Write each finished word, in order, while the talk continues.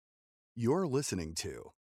You're listening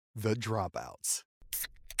to The Dropouts.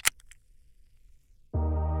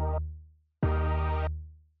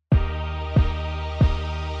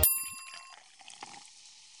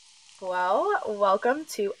 Well, welcome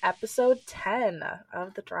to episode 10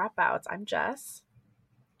 of The Dropouts. I'm Jess.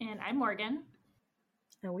 And I'm Morgan.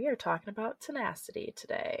 And we are talking about Tenacity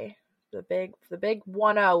today. The big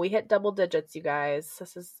 1-0. We hit double digits, you guys.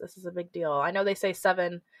 This is a big deal. I know they say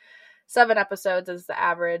seven episodes is the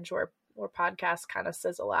average where podcasts kind of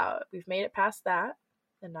sizzle out. We've made it past that,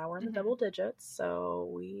 and now we're in the double digits. So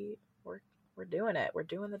we're doing it. We're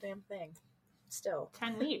doing the damn thing. Still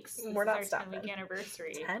 10 weeks. We're not stopping. 10-week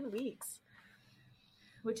anniversary. 10 weeks.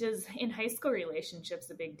 Which is, in high school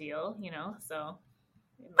relationships, a big deal, you know, so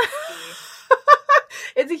it must be.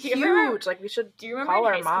 It's huge. Like, we should do you remember call in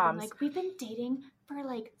our high school, moms. like, we've been dating for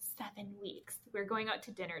like 7 weeks. We're going out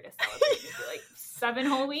to dinner to celebrate. It'd be like 7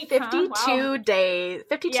 whole weeks. 52 Wow. days,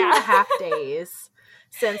 52 and a half days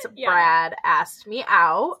since Yeah. Brad asked me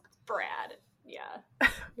out. Brad. Yeah.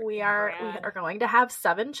 We are going to have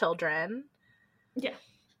 7 children. Yeah.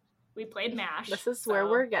 We played MASH. This is where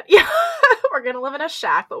we're getting. Yeah, we're gonna live in a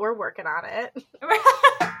shack, but we're working on it.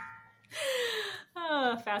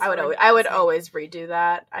 I would always redo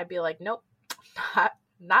that. I'd be like, nope,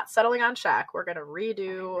 not settling on shack. We're gonna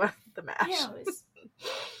redo the MASH. Yeah, it was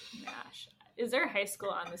MASH. Is there a high school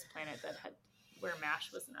on this planet where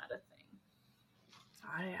MASH was not a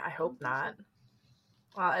thing? I hope not.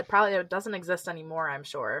 Well, it doesn't exist anymore, I'm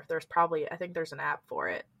sure. I think there's an app for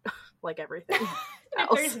it, like everything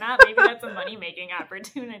else. If there's not, maybe that's a money-making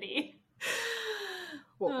opportunity.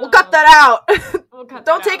 We'll cut that out.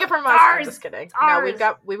 Don't take it from us. Ours. I'm just kidding. Ours.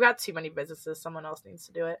 No, we've got too many businesses. Someone else needs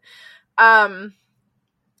to do it.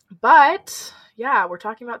 But yeah, we're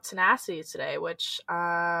talking about Tenacity today, which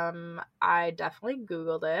I definitely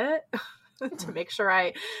Googled it. To make sure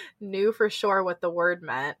I knew for sure what the word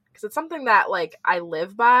meant, because it's something that like I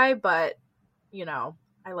live by, but you know,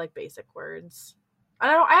 I like basic words.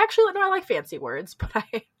 I like fancy words, but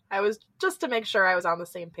I was just to make sure I was on the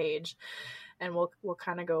same page, and we'll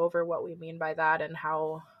kind of go over what we mean by that and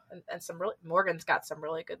how and some really Morgan's got some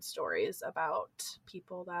really good stories about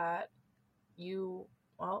people that we'll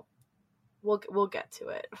get to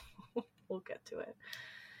it. We'll get to it.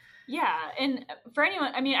 Yeah, and for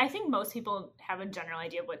anyone, I mean, I think most people have a general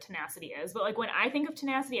idea of what tenacity is, but like when I think of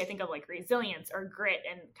tenacity, I think of like resilience or grit,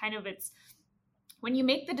 and kind of it's when you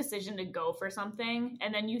make the decision to go for something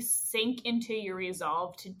and then you sink into your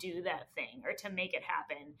resolve to do that thing or to make it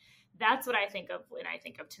happen. That's what I think of when I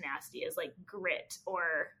think of tenacity, is like grit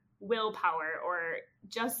or willpower or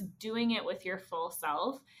just doing it with your full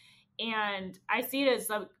self. And I see it as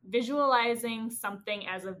like visualizing something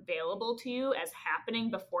as available to you as happening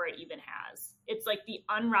before it even has. It's like the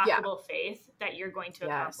unrockable faith that you're going to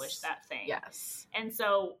accomplish that thing. Yes. And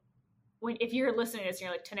so if you're listening to this and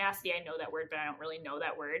you're like, tenacity, I know that word, but I don't really know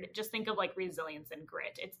that word. Just think of like resilience and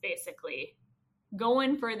grit. It's basically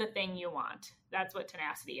going for the thing you want. That's what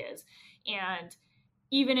tenacity is. And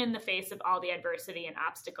even in the face of all the adversity and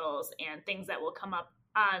obstacles and things that will come up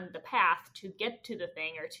on the path to get to the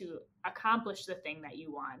thing or to accomplish the thing that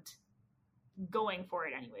you want, going for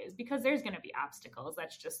it anyways, because there's going to be obstacles.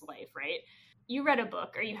 That's just life, right? You read a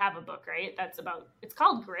book, or you have a book, right? It's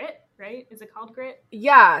called Grit, right? Is it called Grit?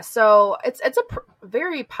 Yeah. So it's a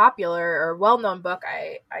very popular or well-known book.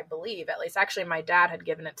 I believe, at least. Actually, my dad had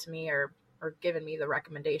given it to me or given me the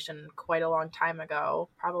recommendation quite a long time ago,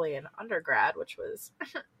 probably in undergrad, which was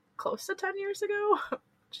close to 10 years ago.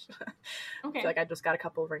 Okay. I feel like I just got a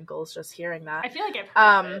couple of wrinkles just hearing that. I feel like I've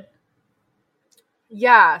heard of it.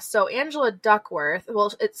 Yeah, so Angela Duckworth,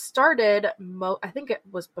 well, it started, I think it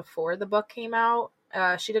was before the book came out.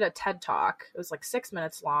 She did a TED Talk. It was like 6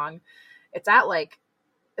 minutes long. It's at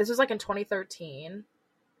this was like in 2013.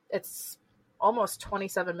 It's almost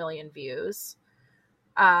 27 million views.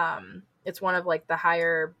 It's one of like the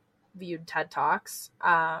higher viewed TED Talks.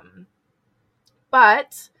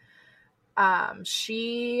 But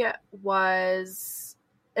she was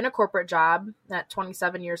in a corporate job. At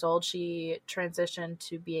 27 years old, she transitioned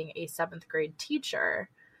to being a 7th grade teacher,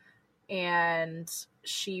 and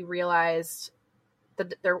she realized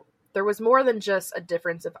that there was more than just a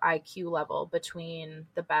difference of IQ level between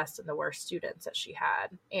the best and the worst students that she had.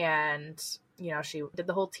 And you know, she did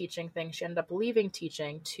the whole teaching thing. She ended up leaving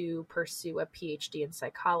teaching to pursue a PhD in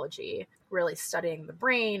psychology, really studying the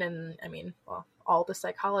brain and, all the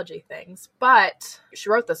psychology things. But she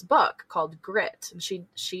wrote this book called Grit. And she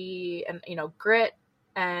grit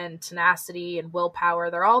and tenacity and willpower,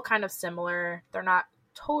 they're all kind of similar. They're not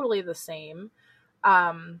totally the same.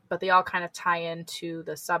 But they all kind of tie into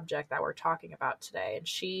the subject that we're talking about today. And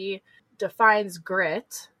she defines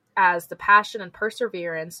grit as the passion and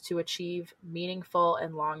perseverance to achieve meaningful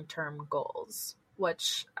and long-term goals,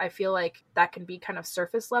 which I feel like that can be kind of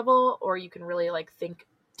surface level, or you can really like think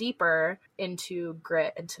deeper into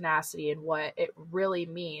grit and tenacity and what it really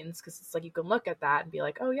means, because it's like you can look at that and be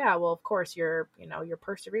like, oh yeah, well of course you're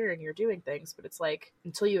persevering, you're doing things, but it's like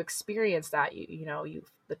until you experience that,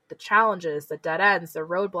 the challenges, the dead ends, the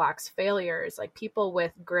roadblocks, failures, like people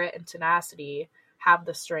with grit and tenacity have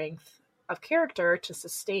the strength of character to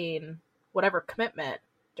sustain whatever commitment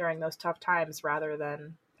during those tough times rather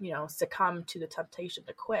than succumb to the temptation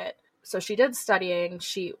to quit. So she did studying.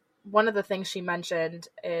 One of the things she mentioned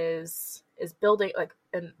is building, like,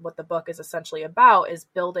 and what the book is essentially about is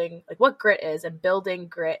building, like, what grit is and building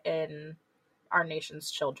grit in our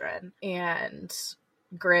nation's children. And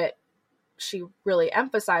grit, she really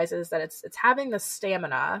emphasizes that it's having the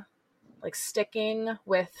stamina, like sticking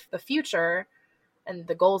with the future and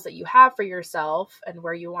the goals that you have for yourself and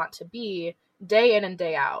where you want to be day in and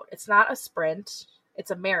day out. It's not a sprint,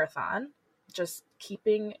 it's a marathon, just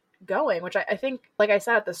keeping going, which I think, like I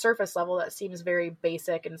said, at the surface level, that seems very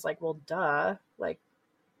basic, and it's like, well, duh, like,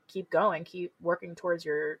 keep going, keep working towards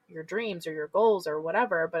your dreams or your goals or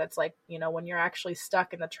whatever. But it's like, when you're actually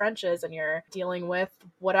stuck in the trenches and you're dealing with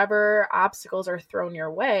whatever obstacles are thrown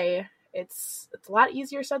your way, it's a lot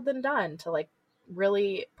easier said than done to like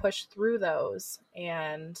really push through those.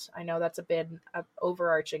 And I know that's been an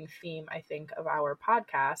overarching theme, I think, of our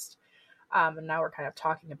podcast. And now we're kind of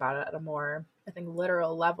talking about it at a more, I think,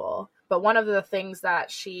 literal level. But one of the things that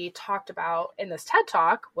she talked about in this TED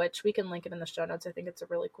Talk, which we can link it in the show notes, I think it's a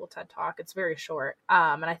really cool TED Talk. It's very short.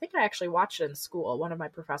 And I think I actually watched it in school. One of my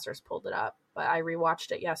professors pulled it up, but I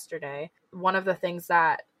rewatched it yesterday. One of the things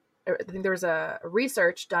that, I think there was a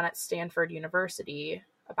research done at Stanford University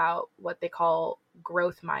about what they call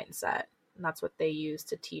growth mindset. And that's what they use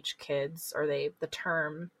to teach kids, or the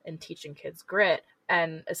term in teaching kids grit.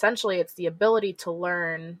 And essentially it's the ability to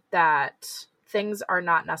learn that things are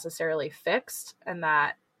not necessarily fixed, and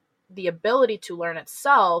that the ability to learn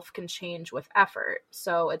itself can change with effort.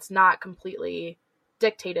 So it's not completely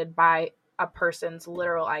dictated by a person's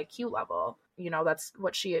literal IQ level. That's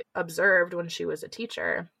what she observed when she was a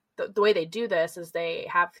teacher. The way they do this is they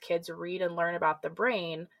have kids read and learn about the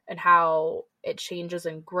brain and how it changes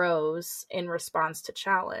and grows in response to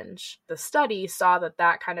challenge. The study saw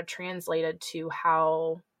that kind of translated to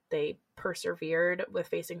how they persevered with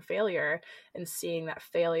facing failure, and seeing that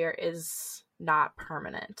failure is not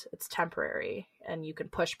permanent. It's temporary, and you can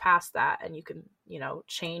push past that, and you can,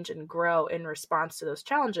 change and grow in response to those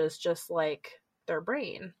challenges, just like their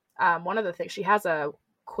brain. One of the things, she has a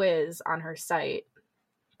quiz on her site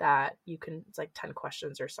that you can, it's like 10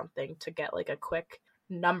 questions or something to get like a quick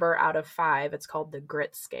number out of 5. It's called the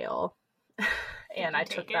grit scale. And I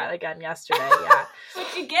took that again yesterday. Yeah.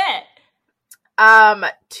 What'd you get?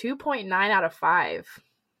 2.9 out of 5.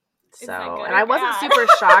 So, and I wasn't super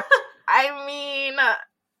shocked. I mean,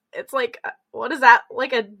 it's like, what is that?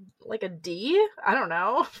 Like a D? I don't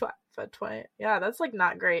know. But 20. Yeah, that's like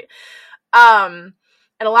not great.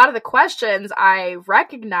 And a lot of the questions, I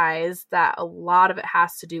recognize that a lot of it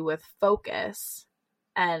has to do with focus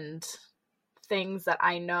and things that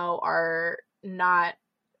I know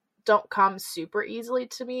don't come super easily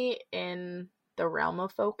to me in the realm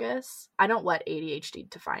of focus. I don't let ADHD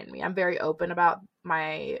define me. I'm very open about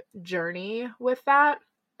my journey with that.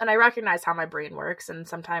 And I recognize how my brain works. And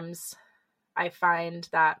sometimes I find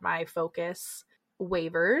that my focus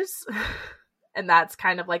wavers. And that's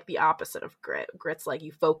kind of like the opposite of grit. Grit's like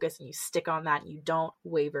you focus and you stick on that, and you don't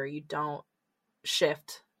waver. You don't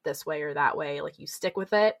shift this way or that way. Like you stick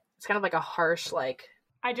with it. It's kind of like a harsh, like...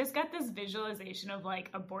 I just got this visualization of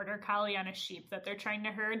like a border collie on a sheep that they're trying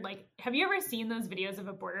to herd. Like, have you ever seen those videos of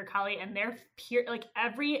a border collie, and they're pure, like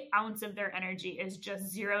every ounce of their energy is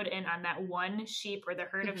just zeroed in on that one sheep or the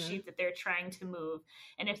herd of sheep that they're trying to move.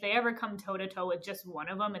 And if they ever come toe to toe with just one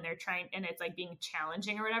of them and they're trying, and it's like being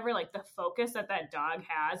challenging or whatever, like the focus that dog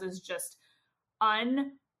has is just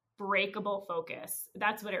unbreakable focus.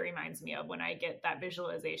 That's what it reminds me of when I get that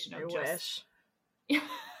visualization of wish.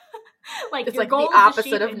 Like it's like the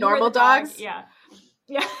opposite of normal dogs. Yeah.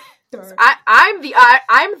 I'm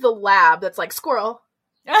the lab that's like squirrel,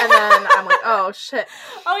 and then I'm like, oh shit.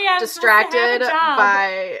 Oh yeah, distracted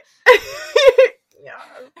by. Yeah,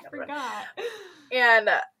 I forgot. And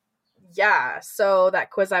so that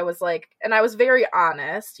quiz, I was like, and I was very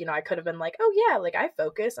honest. I could have been like, oh yeah, like I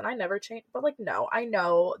focus and I never change, but like no, I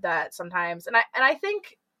know that sometimes, and I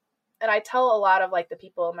think. And I tell a lot of like the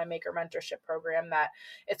people in my Maker Mentorship program that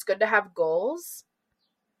it's good to have goals,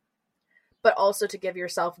 but also to give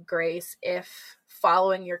yourself grace if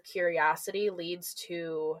following your curiosity leads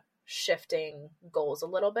to shifting goals a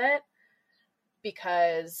little bit,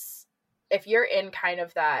 because if you're in kind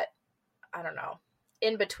of that, I don't know,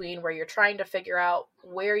 in between where you're trying to figure out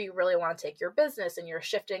where you really want to take your business and you're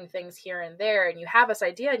shifting things here and there and you have this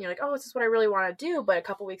idea and you're like, oh, this is what I really want to do. But a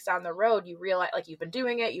couple weeks down the road, you realize, like, you've been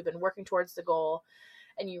doing it, you've been working towards the goal,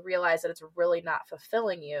 and you realize that it's really not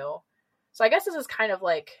fulfilling you. So I guess this is kind of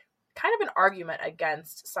an argument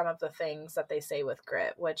against some of the things that they say with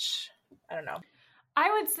grit, which I don't know.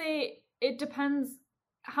 I would say it depends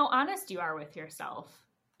how honest you are with yourself.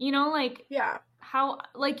 You know, like, yeah, how,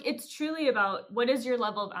 like, it's truly about what is your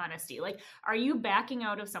level of honesty? Like, are you backing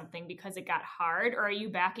out of something because it got hard, or are you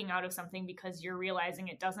backing out of something because you're realizing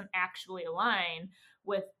it doesn't actually align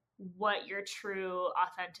with what your true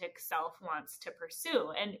authentic self wants to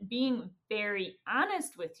pursue? And being very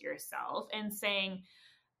honest with yourself and saying,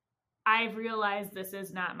 I've realized this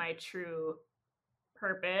is not my true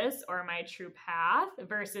purpose or my true path,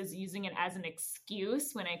 versus using it as an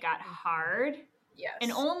excuse when it got hard. Yes.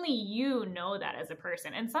 And only you know that as a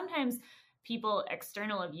person. And sometimes people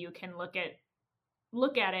external of you can look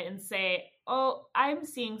at it and say, oh, I'm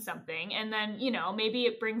seeing something. And then, you know, maybe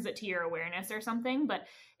it brings it to your awareness or something. But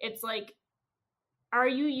it's like, are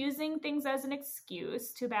you using things as an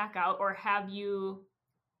excuse to back out, or have you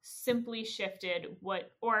simply shifted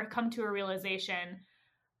or come to a realization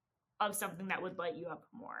of something that would light you up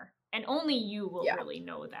more? And only you will really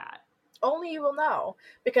know that. Only you will know,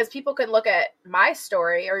 because people can look at my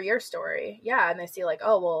story or your story, and they see like,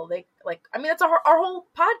 oh, well, they like, I mean, that's our whole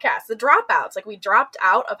podcast, the dropouts. Like, we dropped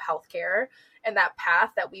out of healthcare and that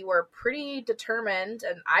path that we were pretty determined,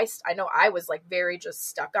 and I know I was like very just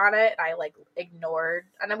stuck on it, and I like ignored,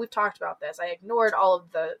 and then we've talked about this, I ignored all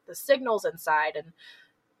of the signals inside and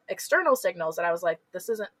external signals that I was like, this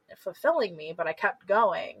isn't fulfilling me, but I kept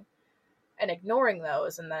going and ignoring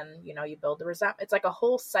those. And then, you know, you build the resentment. It's like a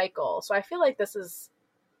whole cycle. So I feel like this is,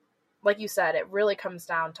 like you said, it really comes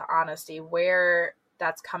down to honesty, where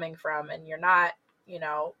that's coming from. And you're not, you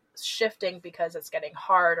know, shifting because it's getting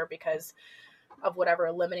hard or because of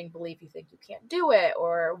whatever limiting belief you think you can't do it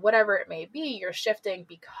or whatever it may be. You're shifting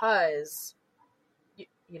because,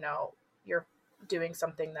 you know, you're doing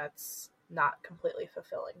something that's not completely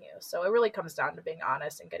fulfilling you. So it really comes down to being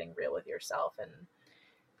honest and getting real with yourself. And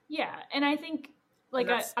yeah, and I think like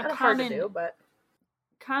a hard to do, but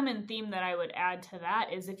common theme that I would add to that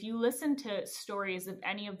is, if you listen to stories of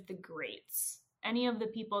any of the greats, any of the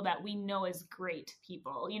people that we know as great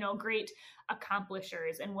people, you know, great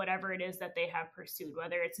accomplishers and whatever it is that they have pursued,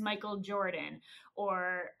 whether it's Michael Jordan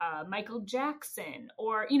or Michael Jackson,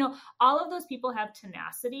 or, you know, all of those people have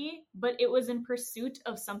tenacity, but it was in pursuit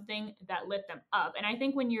of something that lit them up. And I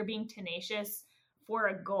think when you're being tenacious for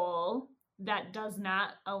a goal that does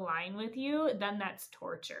not align with you, then that's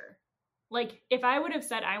torture. Like, if I would have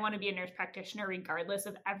said I want to be a nurse practitioner regardless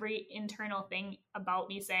of every internal thing about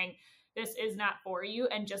me saying this is not for you,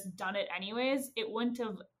 and just done it anyways,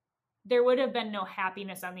 there would have been no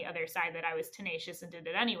happiness on the other side that I was tenacious and did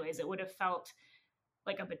it anyways. It would have felt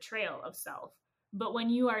like a betrayal of self. But when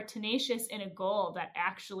you are tenacious in a goal that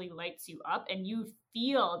actually lights you up, and you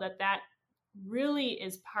feel that that really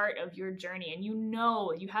is part of your journey, and you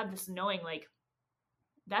know, you have this knowing like,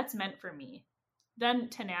 that's meant for me, then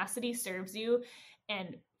tenacity serves you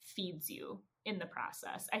and feeds you in the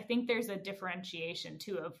process. I think there's a differentiation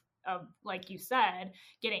too of, like you said,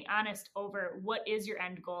 getting honest over what is your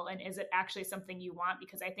end goal and is it actually something you want?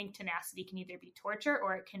 Because I think tenacity can either be torture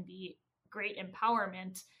or it can be great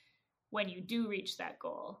empowerment when you do reach that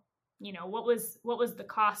goal. You know, what was the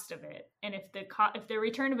cost of it? And if the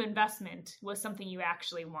return of investment was something you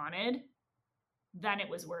actually wanted, then it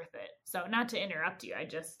was worth it. So, not to interrupt you, I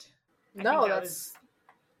think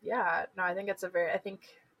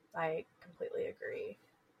I completely agree.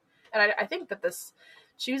 And I think that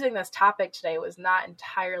choosing this topic today was not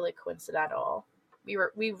entirely coincidental.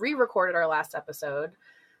 We re-recorded our last episode.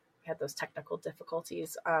 We had those technical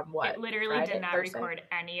difficulties. It literally Friday, did not Thursday? Record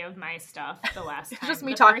any of my stuff the last time. Just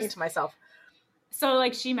me talking to myself. So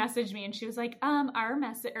like, she messaged me and she was like, our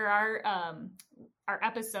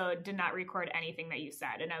episode did not record anything that you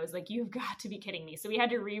said. And I was like, you've got to be kidding me. So we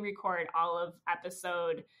had to re-record all of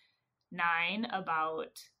episode 9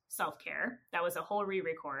 about self-care. That was a whole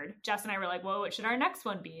re-record. Jess and I were like, well, what should our next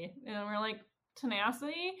one be? And we're like,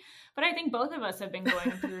 tenacity. But I think both of us have been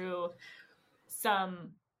going through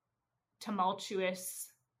some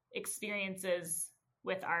tumultuous experiences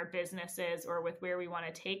with our businesses or with where we want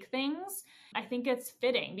to take things. I think it's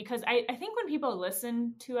fitting because I think when people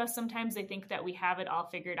listen to us, sometimes they think that we have it all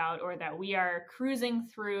figured out or that we are cruising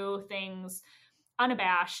through things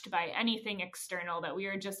unabashed by anything external, that we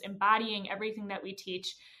are just embodying everything that we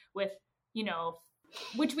teach with, you know,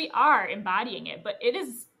 which we are embodying it, but it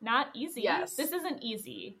is not easy. Yes. This isn't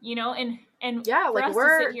easy, you know, and yeah, for like us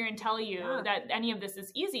to sit here and tell you that any of this is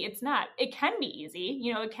easy, it's not. It can be easy,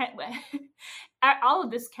 you know, it can, all of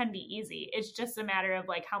this can be easy. It's just a matter of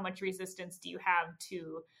like, how much resistance do you have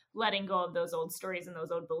to letting go of those old stories and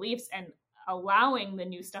those old beliefs and allowing the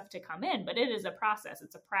new stuff to come in. But it is a process.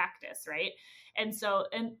 It's a practice, right? And so,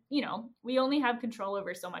 and you know, we only have control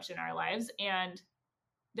over so much in our lives, and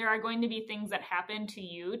there are going to be things that happen to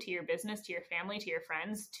you, to your business, to your family, to your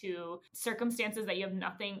friends, to circumstances that you have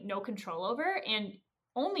no control over. And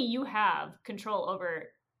only you have control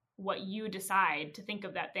over what you decide to think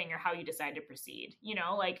of that thing or how you decide to proceed. You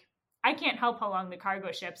know, like I can't help how long the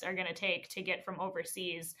cargo ships are going to take to get from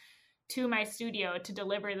overseas to my studio to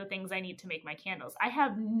deliver the things I need to make my candles. I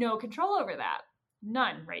have no control over that.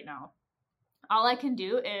 None right now. All I can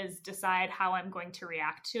do is decide how I'm going to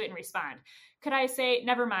react to it and respond. Could I say,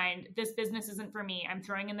 never mind, this business isn't for me. I'm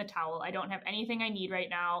throwing in the towel. I don't have anything I need right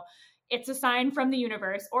now. It's a sign from the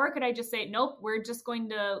universe. Or could I just say, nope, we're just going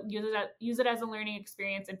to use it as a learning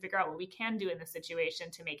experience and figure out what we can do in this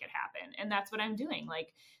situation to make it happen. And that's what I'm doing.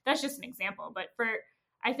 Like, that's just an example. But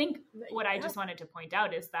I think what I just wanted to point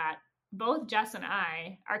out is that both Jess and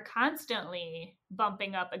I are constantly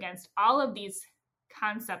bumping up against all of these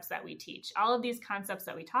concepts that we teach, all of these concepts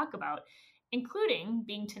that we talk about, including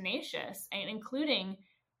being tenacious and including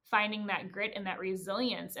finding that grit and that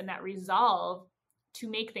resilience and that resolve to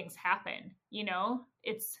make things happen. You know,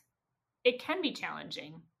 it can be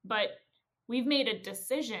challenging, but we've made a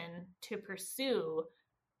decision to pursue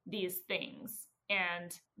these things,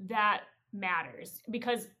 and that matters.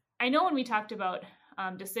 Because I know when we talked about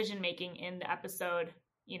decision making in the episode,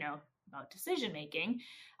 you know, about decision making,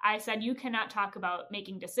 I said you cannot talk about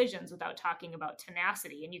making decisions without talking about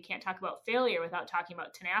tenacity, and you can't talk about failure without talking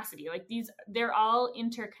about tenacity. Like they're all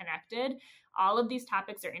interconnected. All of these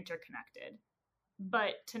topics are interconnected,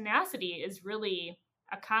 but tenacity is really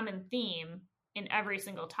a common theme in every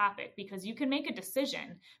single topic, because you can make a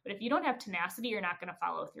decision, but if you don't have tenacity, you're not going to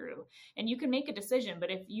follow through. And you can make a decision, but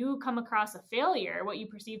if you come across a failure, what you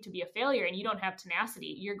perceive to be a failure, and you don't have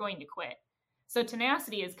tenacity, you're going to quit. So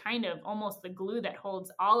tenacity is kind of almost the glue that holds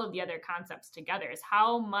all of the other concepts together. Is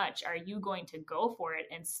how much are you going to go for it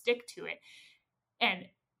and stick to it? And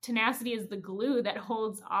tenacity is the glue that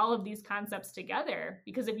holds all of these concepts together,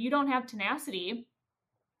 because if you don't have tenacity,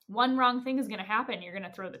 one wrong thing is going to happen. You're going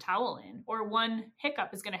to throw the towel in, or one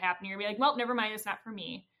hiccup is going to happen. You're going to be like, well, never mind. It's not for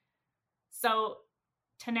me. So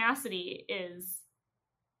tenacity is,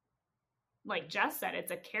 like Jess said,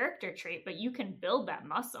 it's a character trait, but you can build that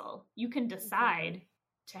muscle. You can decide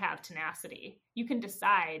to have tenacity. You can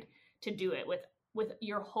decide to do it with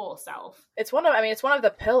your whole self. It's one of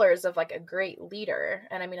the pillars of like a great leader.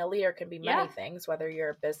 And I mean, a leader can be many things, whether you're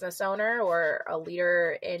a business owner or a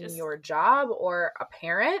leader in your job or a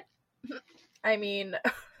parent. I mean,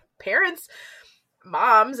 parents,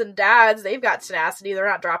 moms and dads, they've got tenacity. They're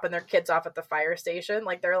not dropping their kids off at the fire station.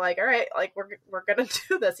 Like, they're like, all right, like we're going to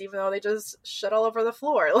do this, even though they just shit all over the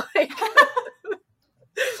floor. Like,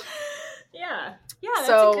 yeah, that's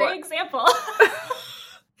a great example.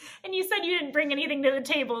 And you said you didn't bring anything to the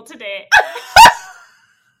table today.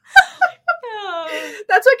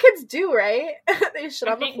 That's what kids do, right? They shit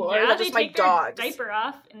on the floor. Yeah, They're just like dogs. Diaper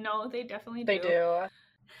off. No, they definitely do. They do.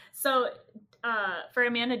 So, for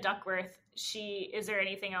Amanda Duckworth, is there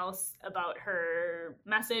anything else about her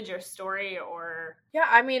message or story or? Yeah,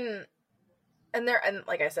 I mean, and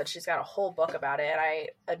like I said, she's got a whole book about it. I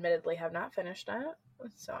admittedly have not finished it,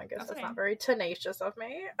 so I guess that's not very tenacious of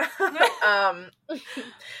me.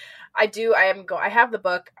 I have the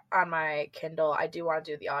book on my Kindle. I do want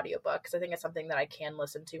to do the audiobook because I think it's something that I can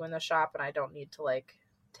listen to in the shop, and I don't need to like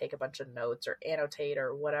take a bunch of notes or annotate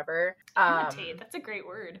or whatever. Annotate, that's a great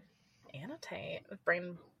word. Annotate.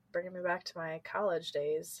 Bringing me back to my college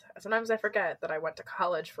days. Sometimes I forget that I went to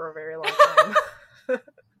college for a very long time.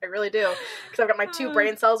 I really do, because I've got my two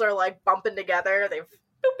brain cells are like bumping together. They've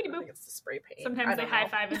I think it's the spray paint. Sometimes they high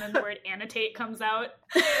five and then the word annotate comes out.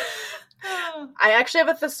 I actually have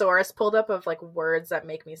a thesaurus pulled up of like words that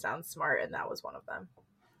make me sound smart, and that was one of them.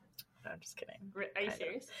 No, I'm just kidding. Are you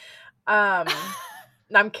serious? No,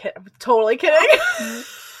 I'm kidding. I'm totally kidding.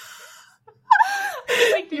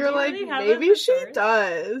 Like, you're like, really maybe she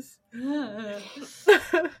does.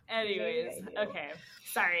 Anyways, okay.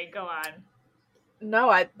 Sorry, go on. No,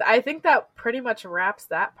 I think that pretty much wraps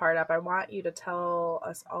that part up. I want you to tell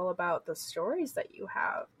us all about the stories that you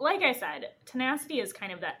have. Like I said, tenacity is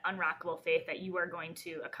kind of that unrockable faith that you are going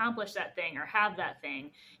to accomplish that thing or have that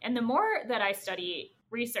thing. And the more that I study,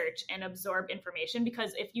 research, and absorb information,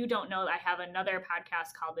 because if you don't know, I have another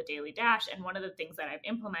podcast called The Daily Dash, and one of the things that I've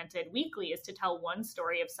implemented weekly is to tell one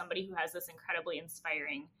story of somebody who has this incredibly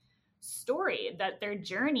inspiring story, that their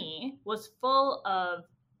journey was full of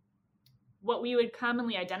what we would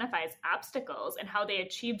commonly identify as obstacles and how they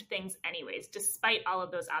achieved things anyways, despite all of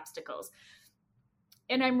those obstacles.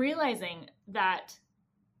 And I'm realizing that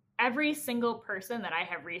every single person that I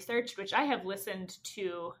have researched, which I have listened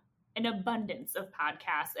to an abundance of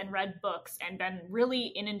podcasts and read books and been really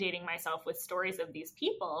inundating myself with stories of these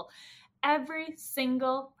people, every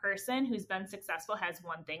single person who's been successful has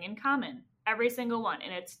one thing in common. Every single one,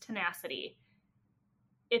 and it's tenacity.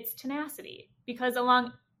 It's tenacity, because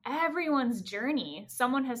along everyone's journey,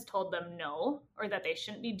 someone has told them no, or that they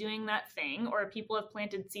shouldn't be doing that thing, or people have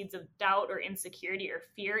planted seeds of doubt or insecurity or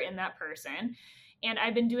fear in that person. And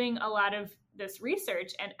I've been doing a lot of this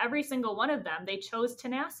research, and every single one of them, they chose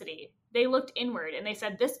tenacity. They looked inward and they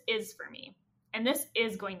said, this is for me, and this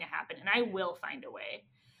is going to happen, and I will find a way.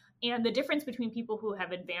 And the difference between people who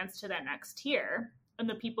have advanced to that next tier and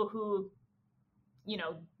the people who,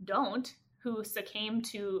 don't, who succumb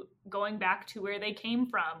to going back to where they came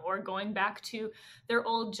from, or going back to their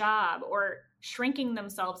old job, or shrinking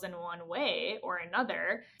themselves in one way or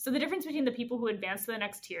another. So the difference between the people who advanced to the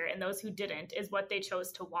next tier and those who didn't is what they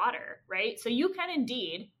chose to water, right? So you can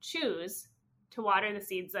indeed choose to water the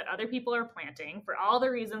seeds that other people are planting for all the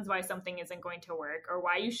reasons why something isn't going to work, or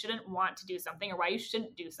why you shouldn't want to do something, or why you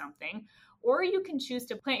shouldn't do something. Or you can choose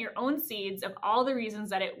to plant your own seeds of all the reasons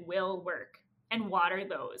that it will work, and water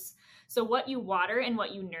those. So what you water and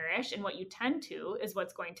what you nourish and what you tend to is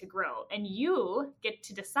what's going to grow. And you get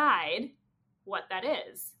to decide what that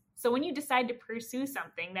is. So when you decide to pursue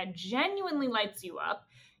something that genuinely lights you up,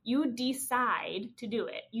 you decide to do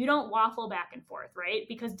it. You don't waffle back and forth, right?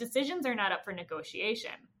 Because decisions are not up for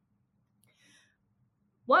negotiation.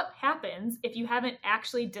 What happens if you haven't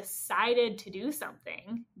actually decided to do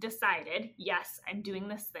something, yes, I'm doing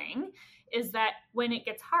this thing, is that when it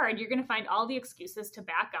gets hard, you're going to find all the excuses to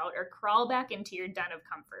back out or crawl back into your den of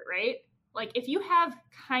comfort, right? Like if you have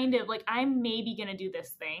kind of like, I'm maybe going to do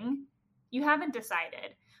this thing, you haven't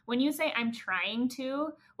decided. When you say I'm trying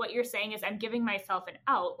to, what you're saying is I'm giving myself an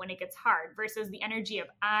out when it gets hard, versus the energy of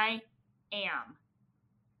I am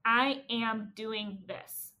doing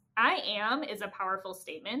this. I am is a powerful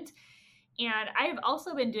statement. And I've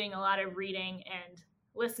also been doing a lot of reading and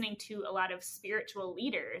listening to a lot of spiritual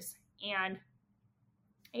leaders. And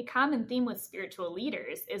a common theme with spiritual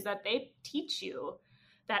leaders is that they teach you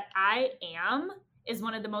that I am is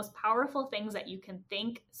one of the most powerful things that you can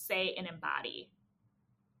think, say, and embody.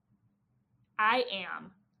 I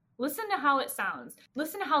am. Listen to how it sounds.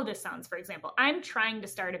 Listen to how this sounds, for example. I'm trying to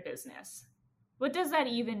start a business. What does that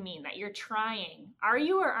even mean, that you're trying? Are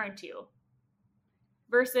you or aren't you?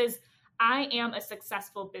 Versus, I am a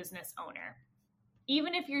successful business owner.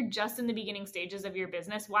 Even if you're just in the beginning stages of your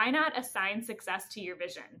business, why not assign success to your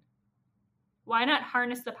vision? Why not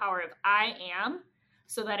harness the power of I am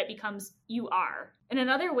so that it becomes you are? And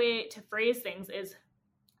another way to phrase things is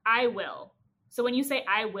I will. So when you say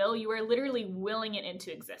I will, you are literally willing it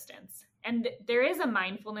into existence. And there is a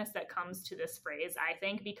mindfulness that comes to this phrase, I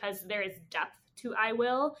think, because there is depth to I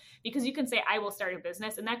will, because you can say I will start a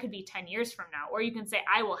business, and that could be 10 years from now, or you can say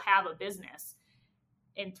I will have a business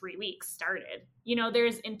in 3 weeks started.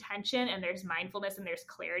 There's intention and there's mindfulness and there's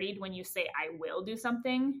clarity when you say I will do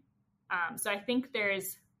something. So I think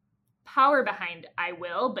there's power behind I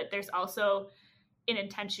will, but there's also an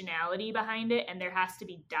intentionality behind it, and there has to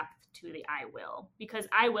be depth to the I will, because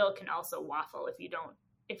I will can also waffle if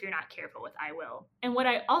you're not careful with I will. And what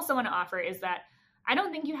I also want to offer is that I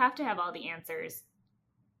don't think you have to have all the answers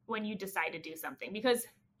when you decide to do something, because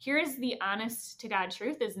here's the honest to God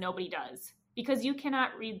truth is nobody does, because you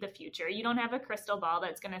cannot read the future. You don't have a crystal ball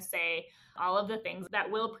that's going to say all of the things that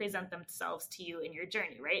will present themselves to you in your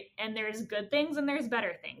journey, right? And there's good things and there's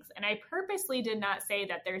better things. And I purposely did not say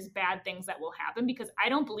that there's bad things that will happen, because I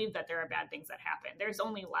don't believe that there are bad things that happen. There's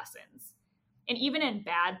only lessons. And even in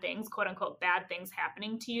bad things, quote unquote, bad things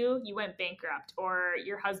happening to you, you went bankrupt, or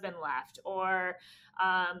your husband left, or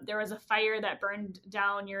there was a fire that burned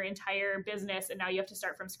down your entire business and now you have to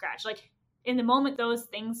start from scratch. Like in the moment, those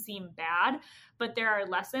things seem bad, but there are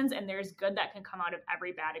lessons and there's good that can come out of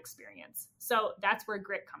every bad experience. So that's where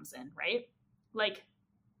grit comes in, right? Like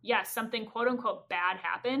yes, something quote unquote bad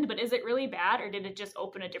happened, but is it really bad, or did it just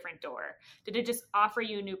open a different door? Did it just offer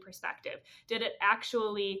you a new perspective? Did it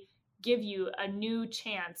actually give you a new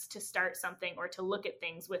chance to start something or to look at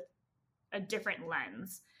things with a different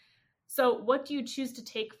lens? So what do you choose to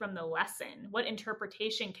take from the lesson? What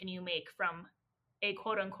interpretation can you make from a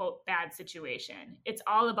quote unquote bad situation? It's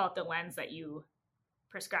all about the lens that you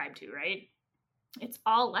prescribe to, right? It's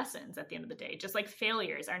all lessons at the end of the day. Just like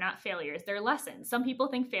failures are not failures, they're lessons. Some people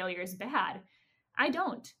think failure is bad. I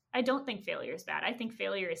don't think failure is bad. I think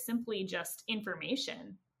failure is simply just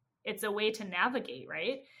information. It's a way to navigate,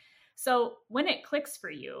 right? So when it clicks for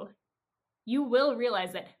you, you will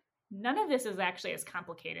realize that none of this is actually as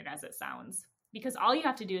complicated as it sounds, because all you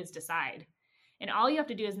have to do is decide. And all you have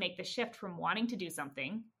to do is make the shift from wanting to do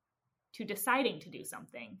something to deciding to do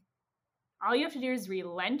something. All you have to do is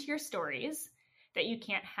relent your stories that you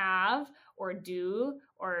can't have or do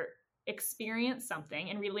or experience something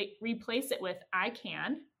and replace it with I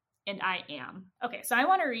can and I am. Okay, so I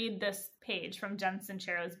want to read this page from Jen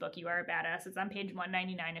Sincero's book, You Are a Badass. It's on page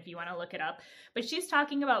 199 if you want to look it up. But she's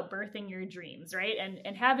talking about birthing your dreams, right?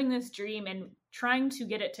 And having this dream and trying to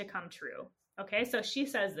get it to come true. Okay, so she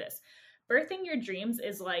says this: birthing your dreams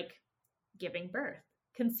is like giving birth.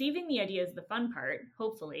 Conceiving the idea is the fun part,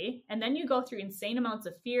 hopefully, and then you go through insane amounts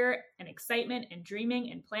of fear and excitement and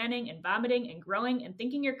dreaming and planning and vomiting and growing and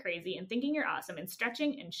thinking you're crazy and thinking you're awesome and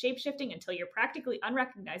stretching and shape-shifting until you're practically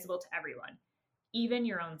unrecognizable to everyone, even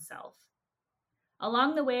your own self.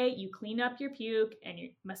 Along the way, you clean up your puke and you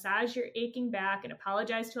massage your aching back and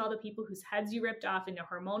apologize to all the people whose heads you ripped off in a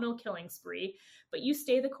hormonal killing spree, but you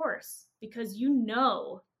stay the course because you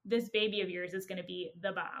know this baby of yours is going to be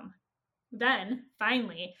the bomb. Then,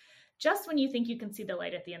 finally, just when you think you can see the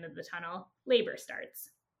light at the end of the tunnel, labor starts.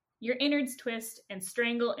 Your innards twist and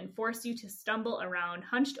strangle and force you to stumble around,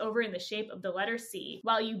 hunched over in the shape of the letter C,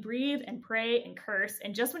 while you breathe and pray and curse,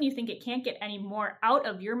 and just when you think it can't get any more out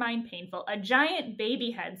of your mind painful, a giant baby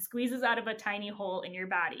head squeezes out of a tiny hole in your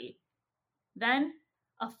body. Then,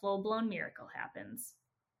 a full-blown miracle happens.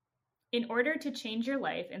 In order to change your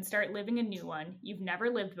life and start living a new one you've never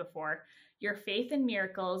lived before, your faith in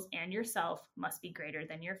miracles and yourself must be greater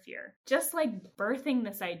than your fear. Just like birthing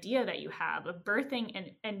this idea that you have of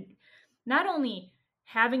birthing and not only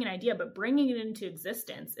having an idea, but bringing it into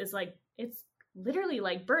existence is like, it's literally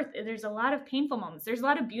like birth. There's a lot of painful moments. There's a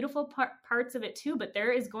lot of beautiful parts of it too, but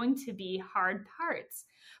there is going to be hard parts.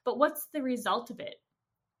 But what's the result of it?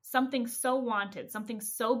 Something so wanted, something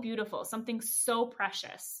so beautiful, something so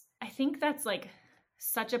precious. I think that's like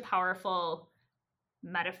such a powerful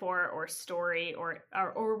metaphor or story or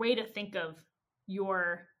way to think of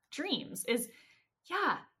your dreams is,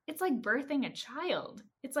 yeah, it's like birthing a child.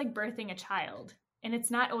 It's like birthing a child. And it's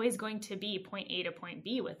not always going to be point A to point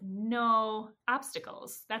B with no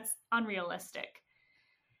obstacles. That's unrealistic.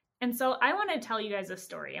 And so I want to tell you guys a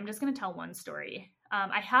story. I'm just going to tell one story.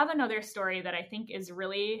 I have another story that I think is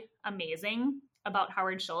really amazing about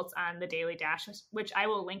Howard Schultz on the Daily Dash, which I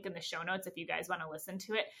will link in the show notes if you guys want to listen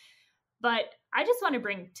to it. But I just want to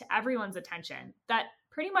bring to everyone's attention that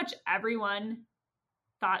pretty much everyone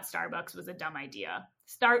thought Starbucks was a dumb idea.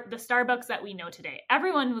 The Starbucks that we know today.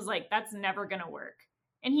 Everyone was like, that's never going to work.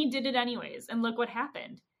 And he did it anyways. And look what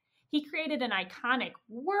happened. He created an iconic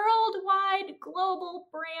worldwide global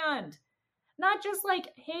brand. Not just like,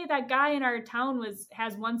 hey, that guy in our town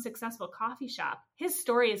has one successful coffee shop. His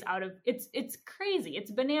story is it's crazy.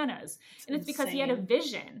 It's bananas. And it's because he had a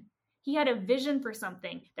vision. He had a vision for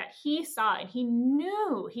something that he saw and he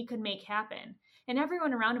knew he could make happen. And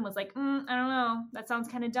everyone around him was like, I don't know. That sounds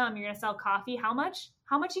kind of dumb. You're going to sell coffee? How much?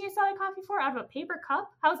 How much are you going to sell that coffee for? Out of a paper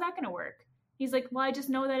cup? How's that going to work? He's like, well, I just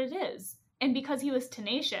know that it is. And because he was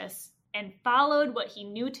tenacious and followed what he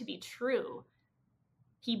knew to be true,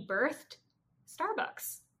 he birthed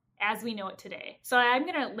Starbucks as we know it today. So I'm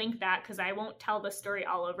going to link that because I won't tell the story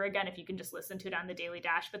all over again if you can just listen to it on the Daily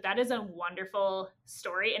Dash. But that is a wonderful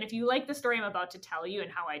story. And if you like the story I'm about to tell you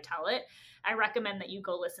and how I tell it, I recommend that you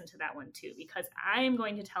go listen to that one too, because I am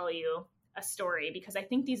going to tell you a story because I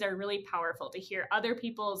think these are really powerful to hear other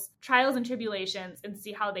people's trials and tribulations and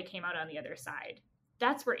see how they came out on the other side.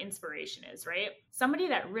 That's where inspiration is, right? Somebody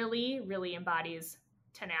that really, really embodies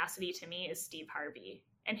tenacity to me is Steve Harvey.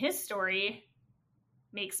 And his story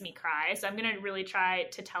makes me cry. So I'm going to really try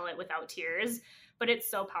to tell it without tears, but it's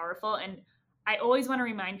so powerful. And I always want to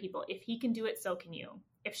remind people, if he can do it, so can you.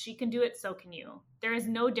 If she can do it, so can you. There is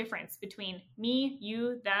no difference between me,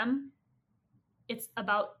 you, them. It's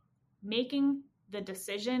about making the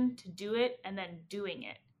decision to do it and then doing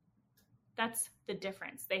it. That's the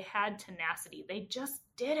difference. They had tenacity. They just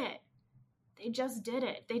did it. They just did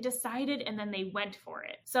it. They decided and then they went for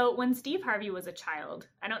it. So when Steve Harvey was a child,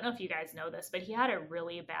 I don't know if you guys know this, but he had a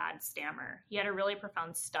really bad stammer. He had a really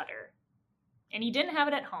profound stutter. And he didn't have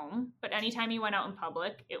it at home, but anytime he went out in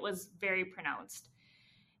public, it was very pronounced.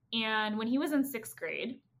 And when he was in 6th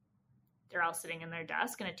grade, they're all sitting in their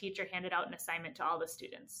desk and a teacher handed out an assignment to all the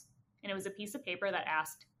students. And it was a piece of paper that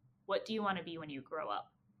asked, "What do you want to be when you grow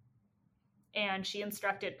up?" And she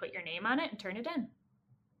instructed, put your name on it and turn it in.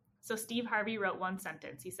 So Steve Harvey wrote one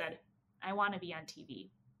sentence. He said, "I want to be on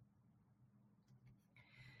TV."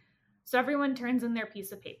 So everyone turns in their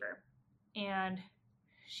piece of paper and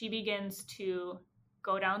she begins to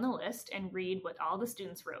go down the list and read what all the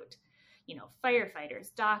students wrote. You know,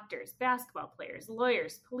 firefighters, doctors, basketball players,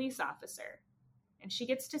 lawyers, police officer. And she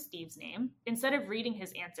gets to Steve's name. Instead of reading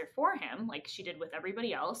his answer for him, like she did with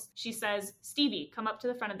everybody else, she says, "Stevie, come up to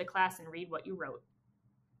the front of the class and read what you wrote."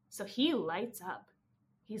 So he lights up.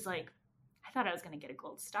 He's like, "I thought I was going to get a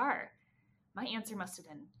gold star. My answer must have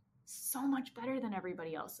been so much better than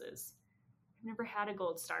everybody else's. I've never had a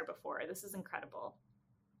gold star before. This is incredible."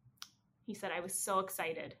 He said, "I was so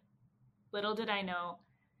excited. Little did I know,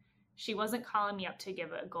 she wasn't calling me up to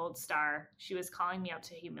give a gold star. She was calling me up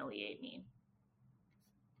to humiliate me."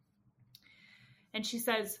 And she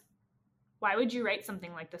says, "Why would you write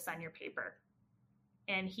something like this on your paper?"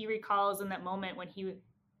 And he recalls in that moment when he was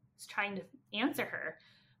trying to answer her,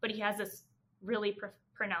 but he has this really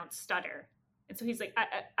pronounced stutter. And so he's like,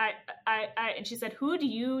 I, and she said, "Who do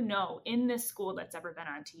you know in this school that's ever been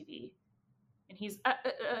on TV?" And he's,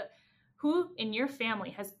 "Who in your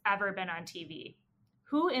family has ever been on TV?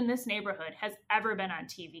 Who in this neighborhood has ever been on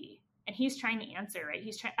TV?" And he's trying to answer, right?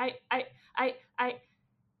 He's trying,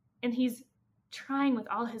 and he's trying with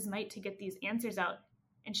all his might to get these answers out.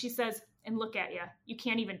 And she says, "And look at you. You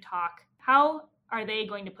can't even talk. How are they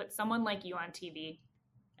going to put someone like you on TV?"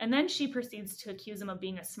 And then she proceeds to accuse him of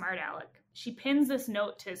being a smart aleck. She pins this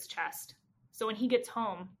note to his chest. So when he gets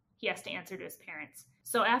home, he has to answer to his parents.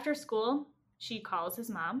 So after school, she calls his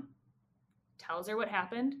mom, tells her what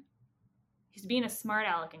happened. He's being a smart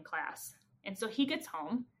aleck in class. And so he gets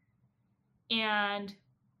home, and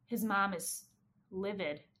his mom is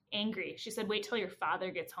livid, angry. She said, "Wait till your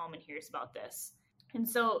father gets home and hears about this." And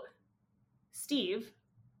so Steve,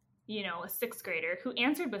 you know, a 6th grader who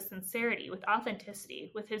answered with sincerity, with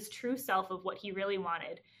authenticity, with his true self of what he really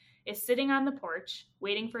wanted, is sitting on the porch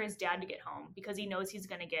waiting for his dad to get home because he knows he's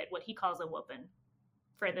going to get what he calls a whooping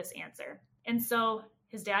for this answer. And so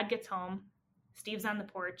his dad gets home, Steve's on the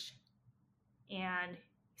porch, and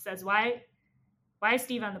he says, why is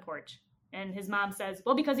Steve on the porch? And his mom says,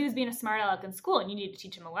 "Well, because he was being a smart aleck in school and you need to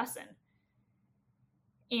teach him a lesson."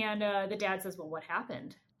 And the dad says, "Well, what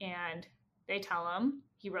happened?" And they tell him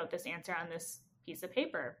he wrote this answer on this piece of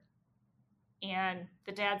paper. And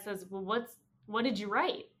the dad says, "Well, what did you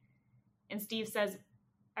write?" And Steve says,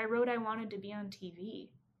 "I wrote I wanted to be on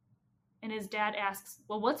TV." And his dad asks,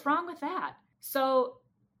 "Well, what's wrong with that?" So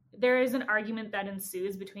there is an argument that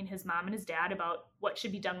ensues between his mom and his dad about what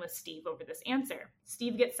should be done with Steve over this answer.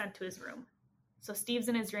 Steve gets sent to his room. So Steve's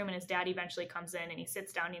in his room, and his dad eventually comes in and he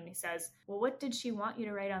sits down and he says, "Well, what did she want you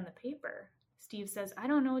to write on the paper?" Steve says, "I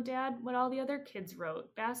don't know, Dad, what all the other kids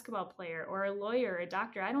wrote. Basketball player or a lawyer or a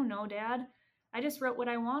doctor. I don't know, Dad. I just wrote what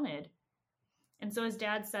I wanted." And so his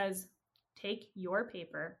dad says, "Take your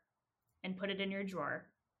paper and put it in your drawer.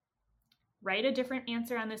 Write a different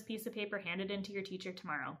answer on this piece of paper, hand it in to your teacher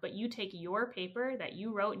tomorrow. But you take your paper that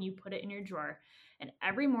you wrote and you put it in your drawer. And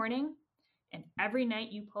every morning and every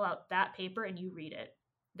night you pull out that paper and you read it.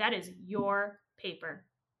 That is your paper."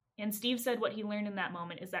 And Steve said what he learned in that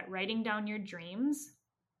moment is that writing down your dreams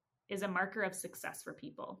is a marker of success for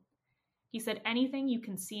people. He said anything you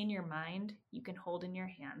can see in your mind, you can hold in your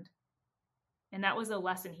hand. And that was a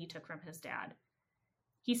lesson he took from his dad.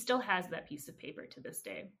 He still has that piece of paper to this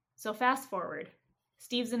day. So fast forward,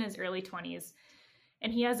 Steve's in his early 20s,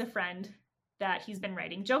 and he has a friend that he's been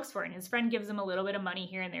writing jokes for, and his friend gives him a little bit of money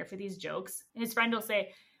here and there for these jokes. And his friend will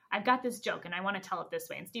say, "I've got this joke, and I want to tell it this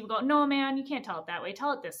way." And Steve will go, "No, man, you can't tell it that way.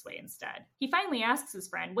 Tell it this way instead." He finally asks his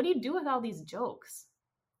friend, "What do you do with all these jokes?"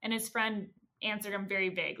 And his friend answered him very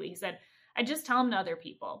vaguely. He said, "I just tell them to other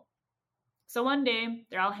people." So one day,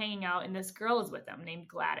 they're all hanging out, and this girl is with them named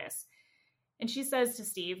Gladys. And she says to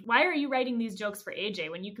Steve, "Why are you writing these jokes for AJ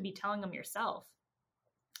when you could be telling them yourself?"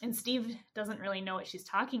 And Steve doesn't really know what she's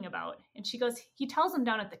talking about. And she goes, "He tells them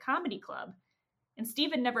down at the comedy club." And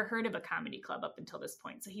Steve had never heard of a comedy club up until this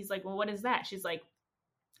point. So he's like, "Well, what is that?" She's like,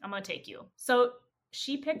 "I'm going to take you." So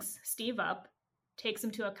she picks Steve up, takes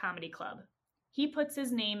him to a comedy club. He puts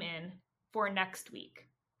his name in for next week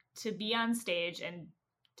to be on stage and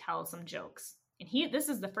tell some jokes. And this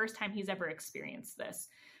is the first time he's ever experienced this.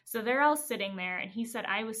 So they're all sitting there, and he said,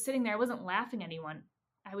 I was sitting there, I wasn't laughing at anyone.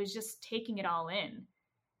 I was just taking it all in.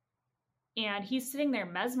 And he's sitting there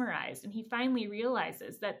mesmerized, and he finally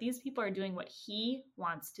realizes that these people are doing what he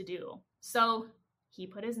wants to do. So he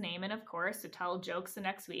put his name in, of course, to tell jokes the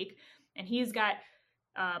next week. And he's got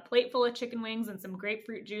a plate full of chicken wings and some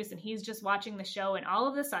grapefruit juice, and he's just watching the show. And all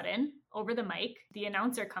of a sudden, over the mic, the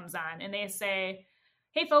announcer comes on, and they say,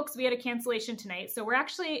 hey, folks, we had a cancellation tonight. So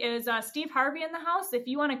is Steve Harvey in the house? If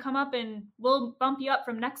you want to come up, and we'll bump you up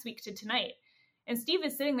from next week to tonight. And Steve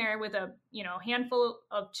is sitting there with a, handful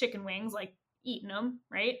of chicken wings, like eating them,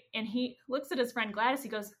 right? And he looks at his friend Gladys. He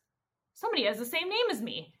goes, somebody has the same name as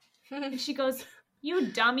me. And she goes, you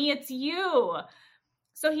dummy, it's you.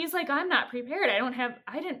 So he's like, I'm not prepared.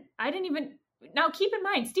 I didn't even, now keep in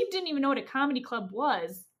mind, Steve didn't even know what a comedy club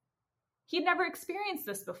was. He'd never experienced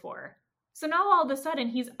this before. So now all of a sudden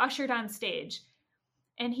he's ushered on stage,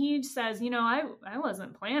 and he says, I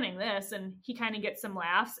wasn't planning this. And he kind of gets some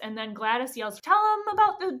laughs. And then Gladys yells, tell him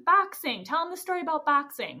about the boxing. Tell him the story about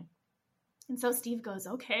boxing. And so Steve goes,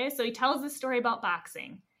 okay. So he tells the story about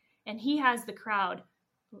boxing, and he has the crowd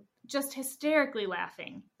just hysterically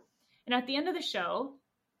laughing. And at the end of the show,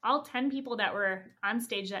 all 10 people that were on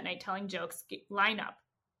stage that night telling jokes line up,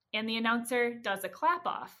 and the announcer does a clap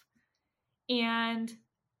off. And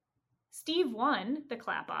Steve won the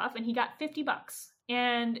clap off, and he got $50.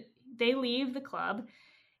 And they leave the club,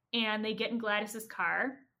 and they get in Gladys's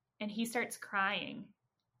car, and he starts crying.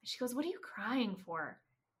 She goes, what are you crying for?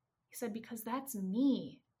 He said, because that's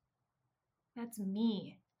me. That's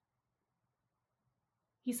me.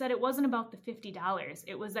 He said it wasn't about the $50.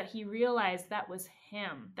 It was that he realized that was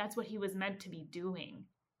him. That's what he was meant to be doing.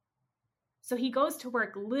 So he goes to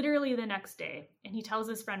work literally the next day, and he tells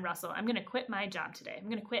his friend Russell, I'm going to quit my job today. I'm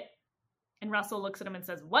going to quit. And Russell looks at him and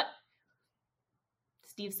says, what?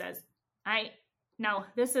 Steve says, now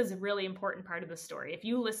this is a really important part of the story. If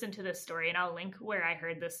you listen to this story, and I'll link where I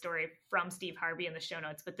heard this story from Steve Harvey in the show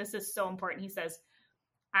notes, but this is so important. He says,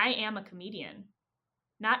 I am a comedian.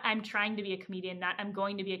 Not I'm trying to be a comedian, not I'm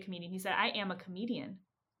going to be a comedian. He said, I am a comedian.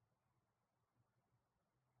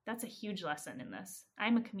 That's a huge lesson in this.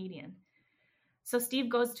 I'm a comedian. So Steve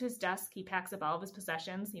goes to his desk. He packs up all of his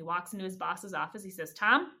possessions. He walks into his boss's office. He says,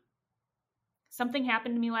 Tom, something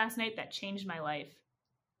happened to me last night that changed my life.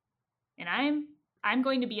 And I'm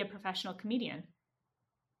going to be a professional comedian.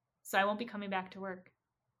 So I won't be coming back to work.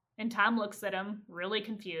 And Tom looks at him really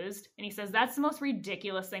confused. And he says, that's the most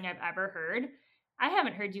ridiculous thing I've ever heard. I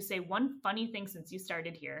haven't heard you say one funny thing since you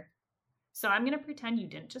started here. So I'm going to pretend you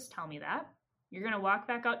didn't just tell me that. You're going to walk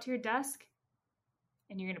back out to your desk,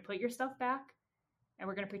 and you're going to put your stuff back, and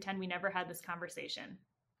we're going to pretend we never had this conversation.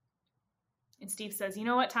 And Steve says, you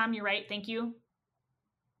know what, Tom, you're right. Thank you.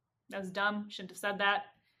 That was dumb. Shouldn't have said that.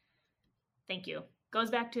 Thank you.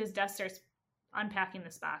 Goes back to his desk, starts unpacking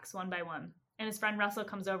this box one by one. And his friend Russell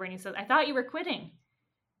comes over and he says, I thought you were quitting.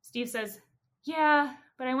 Steve says, yeah,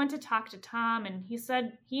 but I went to talk to Tom, and he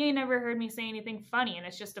said he ain't never heard me say anything funny, and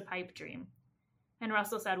it's just a pipe dream. And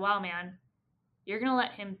Russell said, wow, man, you're going to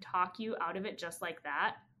let him talk you out of it just like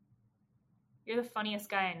that? You're the funniest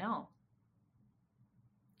guy I know.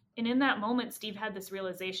 And in that moment, Steve had this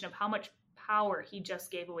realization of how much power he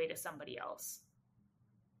just gave away to somebody else.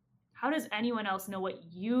 How does anyone else know what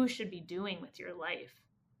you should be doing with your life?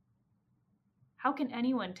 How can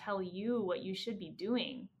anyone tell you what you should be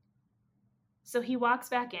doing? So he walks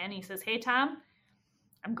back in, he says, hey, Tom,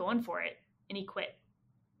 I'm going for it. And he quit.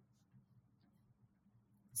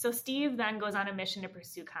 So Steve then goes on a mission to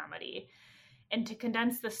pursue comedy. And to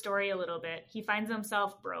condense the story a little bit, he finds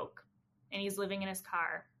himself broke, and he's living in his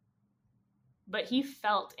car. But he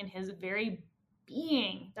felt in his very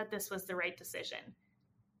being that this was the right decision.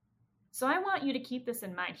 So I want you to keep this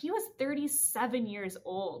in mind. He was 37 years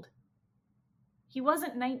old. He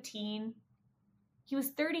wasn't 19. He was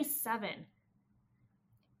 37.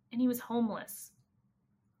 And he was homeless.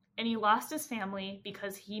 And he lost his family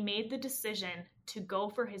because he made the decision to go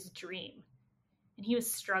for his dream. And he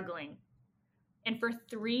was struggling. And for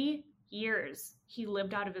 3 years, he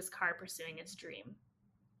lived out of his car pursuing his dream.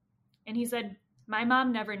 And he said, my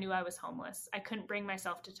mom never knew I was homeless. I couldn't bring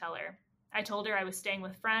myself to tell her. I told her I was staying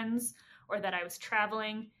with friends or that I was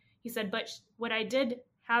traveling. He said, but what I did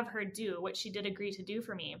have her do, what she did agree to do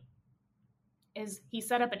for me, is he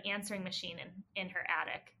set up an answering machine in her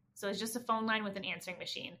attic. So it's just a phone line with an answering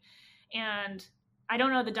machine. And I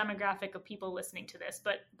don't know the demographic of people listening to this,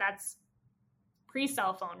 but that's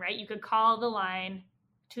pre-cell phone, right? You could call the line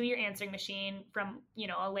to your answering machine from, a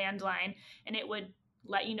landline, and it would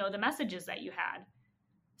let you know the messages that you had.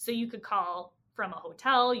 So you could call from a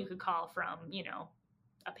hotel. You could call from,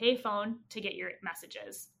 a payphone to get your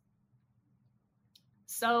messages.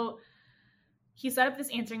 So he set up this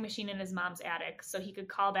answering machine in his mom's attic so he could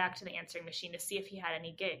call back to the answering machine to see if he had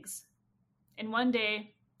any gigs. And one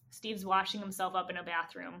day, Steve's washing himself up in a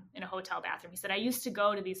bathroom, in a hotel bathroom. He said, I used to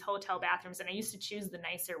go to these hotel bathrooms and I used to choose the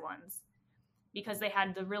nicer ones because they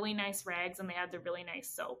had the really nice rags and they had the really nice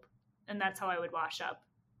soap. And that's how I would wash up.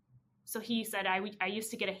 So he said, I used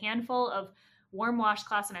to get a handful of warm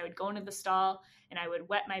washcloths and I would go into the stall and I would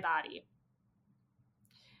wet my body.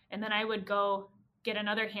 And then I would go get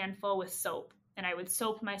another handful with soap and I would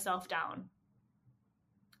soap myself down.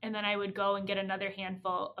 And then I would go and get another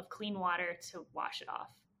handful of clean water to wash it off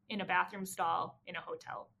in a bathroom stall in a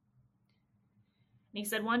hotel. And he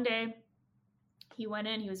said one day he went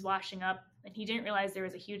in, he was washing up, and he didn't realize there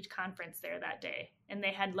was a huge conference there that day. And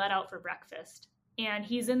they had let out for breakfast. And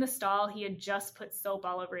he's in the stall. He had just put soap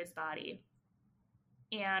all over his body.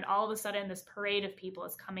 And all of a sudden, this parade of people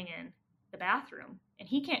is coming in the bathroom. And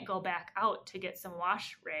he can't go back out to get some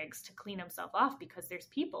wash rags to clean himself off because there's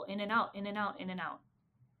people in and out, in and out, in and out.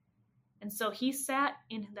 And so he sat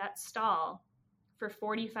in that stall for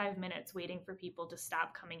 45 minutes waiting for people to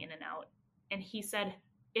stop coming in and out. And he said,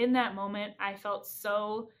 in that moment, I felt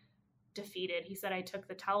so defeated. He said, I took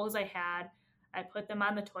the towels I had, I put them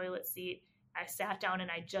on the toilet seat, I sat down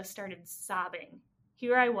and I just started sobbing.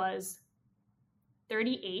 Here I was,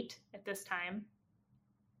 38 at this time.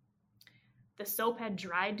 The soap had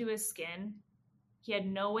dried to his skin. He had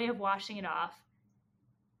no way of washing it off.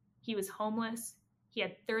 He was homeless. He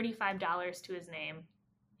had $35 to his name.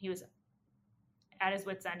 He was at his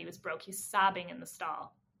wit's end. He was broke. He's sobbing in the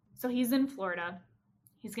stall. So he's in Florida.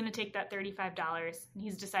 He's going to take that $35 and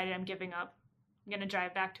he's decided, I'm giving up. I'm going to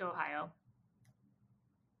drive back to Ohio.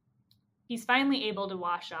 He's finally able to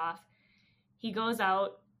wash off. He goes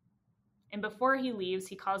out and before he leaves,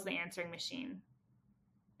 he calls the answering machine.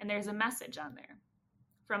 And there's a message on there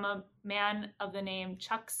from a man of the name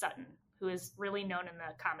Chuck Sutton, who is really known in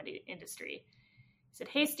the comedy industry. He said,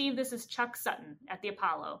 hey, Steve, this is Chuck Sutton at the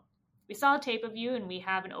Apollo. We saw a tape of you and we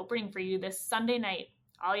have an opening for you this Sunday night.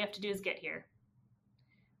 All you have to do is get here.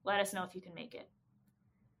 Let us know if you can make it.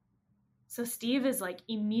 So Steve is like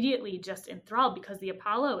immediately just enthralled because the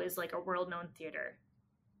Apollo is like a world-known theater.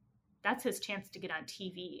 That's his chance to get on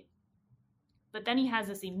TV. But then he has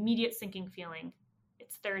this immediate sinking feeling.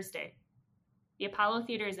 It's Thursday. The Apollo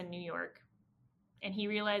Theater is in New York. And he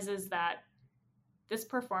realizes that this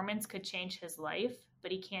performance could change his life,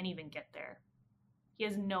 but he can't even get there. He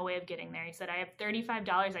has no way of getting there. He said, I have $35.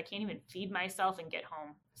 I can't even feed myself and get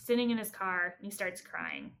home. Sitting in his car, and he starts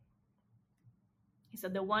crying. He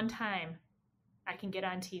said, the one time I can get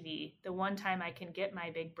on TV, the one time I can get my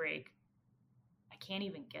big break, I can't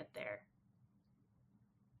even get there.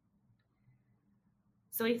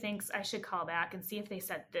 So he thinks, I should call back and see if they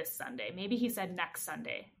said this Sunday. Maybe he said next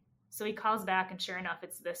Sunday. So he calls back, and sure enough,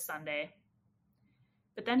 it's this Sunday.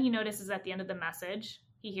 But then he notices at the end of the message,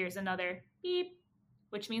 he hears another beep,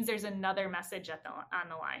 which means there's another message on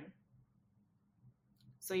the line.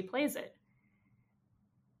 So he plays it.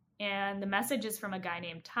 And the message is from a guy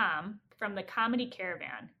named Tom from the Comedy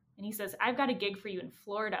Caravan. And he says, I've got a gig for you in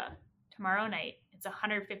Florida tomorrow night. It's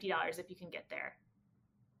 $150 if you can get there.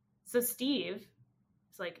 So Steve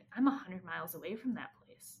is like, I'm 100 miles away from that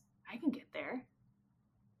place. I can get there.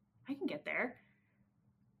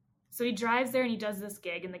 So he drives there and he does this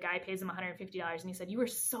gig and the guy pays him $150 and he said, you were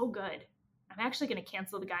so good. I'm actually going to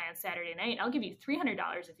cancel the guy on Saturday night. I'll give you $300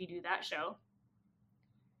 if you do that show.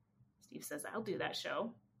 Steve says, I'll do that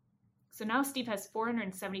show. So now Steve has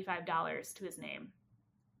 $475 to his name.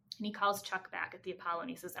 And he calls Chuck back at the Apollo and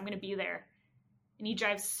he says, I'm going to be there. And he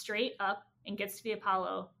drives straight up and gets to the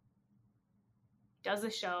Apollo, does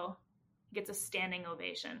the show, gets a standing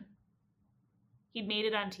ovation. He'd made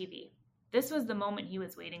it on TV. This was the moment he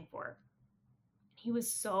was waiting for. He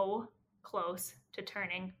was so close to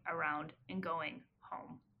turning around and going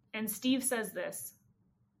home. And Steve says this,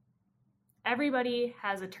 everybody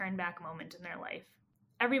has a turn back moment in their life.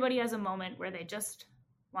 Everybody has a moment where they just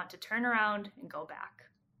want to turn around and go back.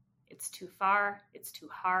 It's too far, it's too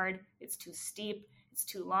hard, it's too steep, it's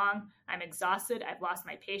too long, I'm exhausted, I've lost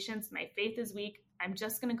my patience, my faith is weak, I'm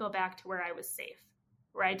just going to go back to where I was safe,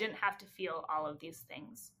 where I didn't have to feel all of these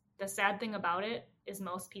things. The sad thing about it is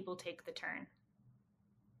most people take the turn.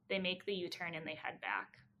 They make the U-turn and they head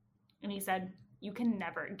back. And he said, you can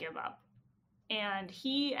never give up. And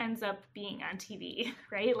he ends up being on TV,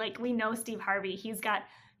 right? Like we know Steve Harvey, he's got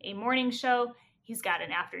a morning show, he's got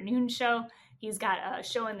an afternoon show, he's got a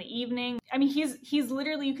show in the evening. I mean, he's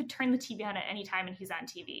literally, you could turn the TV on at any time and he's on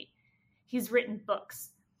TV. He's written books.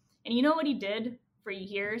 And you know what he did for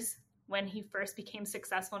years when he first became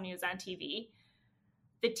successful and he was on TV?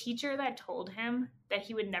 The teacher that told him that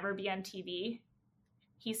he would never be on TV,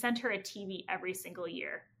 he sent her a TV every single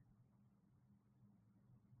year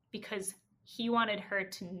because he wanted her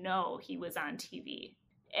to know he was on TV.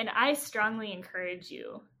 And I strongly encourage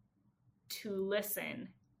you to listen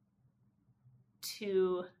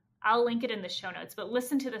to, I'll link it in the show notes, but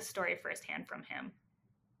listen to the story firsthand from him.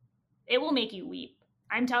 It will make you weep.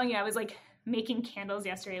 I'm telling you, I was like making candles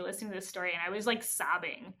yesterday listening to this story, and I was like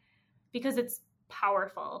sobbing because it's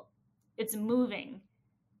powerful. It's moving.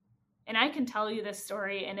 And I can tell you this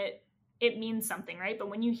story and it means something, right? But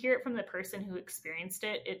when you hear it from the person who experienced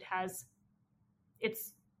it,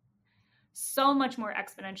 it's so much more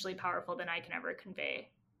exponentially powerful than I can ever convey.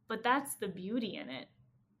 But that's the beauty in it.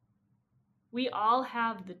 We all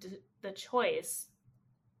have the choice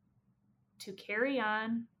to carry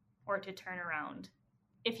on or to turn around.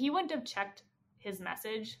 If he wouldn't have checked his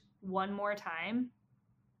message one more time,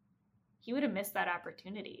 he would have missed that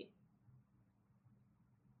opportunity.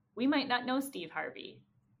 We might not know Steve Harvey.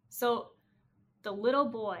 So the little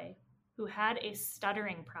boy who had a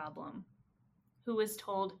stuttering problem, who was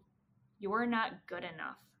told, "You're not good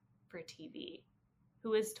enough for TV,"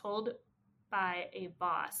 who was told by a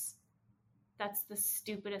boss, "That's the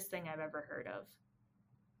stupidest thing I've ever heard of,"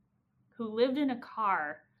 who lived in a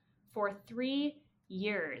car for 3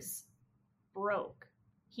 years, broke.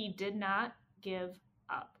 He did not give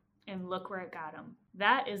up. And look where it got him.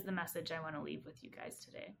 That is the message I want to leave with you guys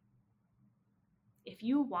today. If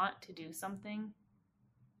you want to do something,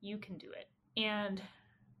 you can do it. And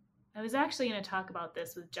I was actually going to talk about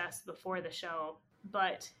this with Jess before the show,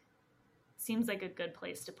 but it seems like a good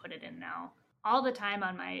place to put it in now. All the time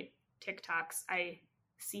on my TikToks, I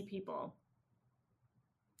see people.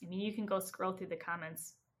 I mean, you can go scroll through the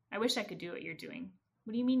comments. "I wish I could do what you're doing."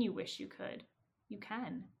 What do you mean you wish you could? You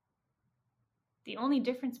can. The only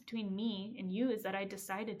difference between me and you is that I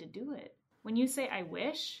decided to do it. When you say "I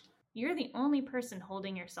wish," you're the only person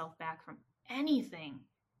holding yourself back from anything.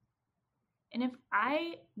 And if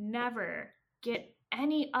I never get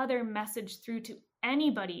any other message through to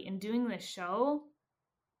anybody in doing this show,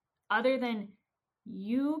 other than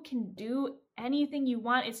you can do anything you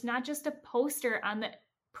want, it's not just a poster on the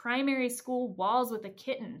primary school walls with a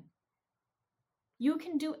kitten. You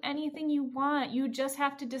can do anything you want. You just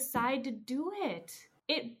have to decide to do it.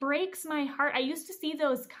 It breaks my heart. I used to see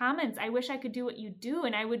those comments, "I wish I could do what you do,"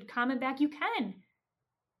 and I would comment back, "You can."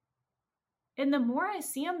 And the more I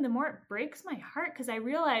see them, the more it breaks my heart because I'm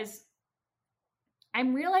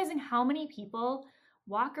realizing how many people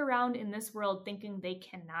walk around in this world thinking they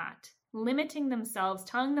cannot, limiting themselves,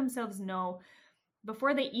 telling themselves no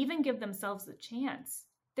before they even give themselves a chance.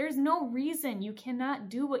 There's no reason you cannot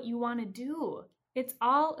do what you want to do. It's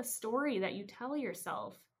all a story that you tell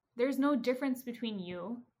yourself. There's no difference between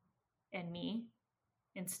you and me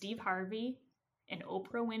and Steve Harvey and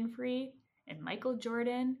Oprah Winfrey and Michael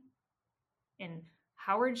Jordan and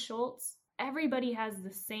Howard Schultz. Everybody has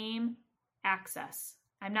the same access.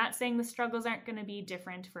 I'm not saying the struggles aren't going to be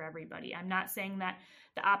different for everybody. I'm not saying that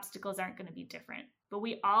the obstacles aren't going to be different. But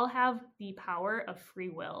we all have the power of free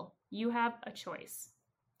will. You have a choice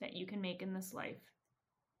that you can make in this life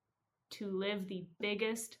to live the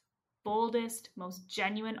biggest, boldest, most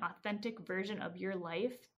genuine, authentic version of your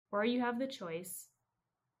life, or you have the choice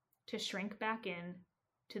to shrink back in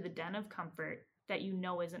to the den of comfort that you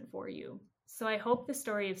know isn't for you. So I hope the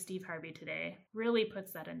story of Steve Harvey today really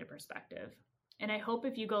puts that into perspective. And I hope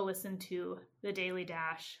if you go listen to the Daily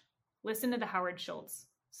Dash, listen to the Howard Schultz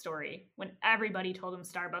story when everybody told him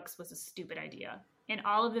Starbucks was a stupid idea. And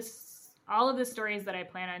all of the stories that I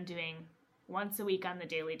plan on doing once a week on the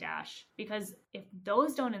Daily Dash. Because if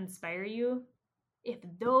those don't inspire you, if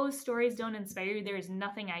those stories don't inspire you, there is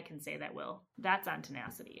nothing I can say that will. That's on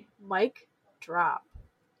Tenacity. Mic drop.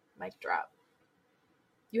 Mic drop.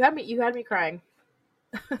 You had me crying.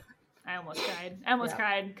 I almost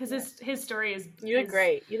cried because his story is. You did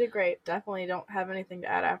great. You did great. Definitely don't have anything to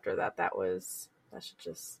add after that. That should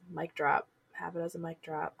just mic drop. Have it as a mic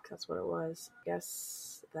drop. That's what it was.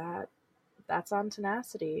 Guess that's on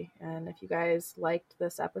Tenacity. And if you guys liked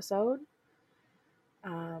this episode,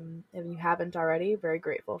 if you haven't already, very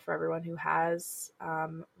grateful for everyone who has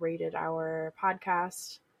rated our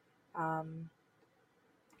podcast.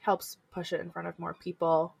 Helps push it in front of more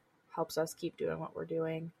people, helps us keep doing what we're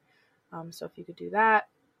doing. So if you could do that,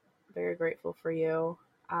 very grateful for you.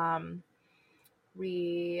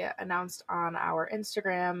 We announced on our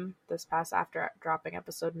Instagram this past after dropping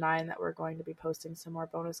episode 9 that we're going to be posting some more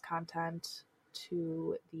bonus content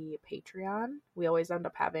to the Patreon. We always end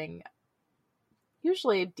up having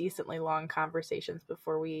usually decently long conversations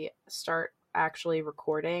before we start actually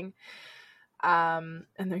recording. And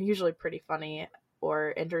they're usually pretty funny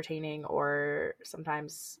or entertaining or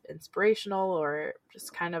sometimes inspirational or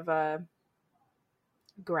just kind of a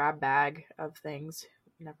grab bag of things.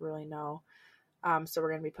 You never really know. So we're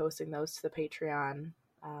going to be posting those to the Patreon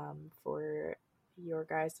for your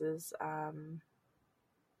guys's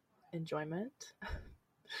enjoyment.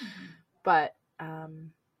 But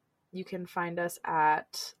you can find us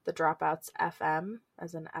at the Dropouts FM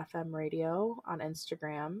as an FM radio on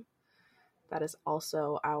Instagram. That is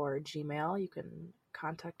also our Gmail. You can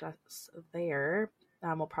contact us there.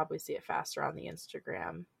 We'll probably see it faster on the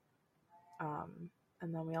Instagram. And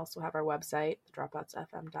then we also have our website,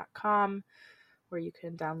 dropoutsfm.com, where you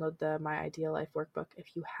can download the My Ideal Life workbook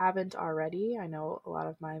if you haven't already. I know a lot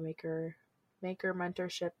of my maker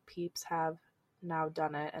mentorship peeps have now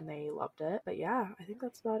done it and they loved it. But yeah, I think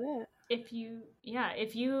that's about it. If you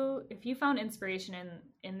found inspiration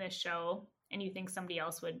in this show and you think somebody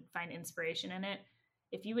else would find inspiration in it,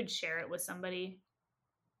 if you would share it with somebody,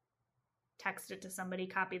 text it to somebody,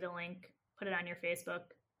 copy the link, put it on your Facebook,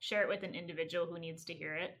 share it with an individual who needs to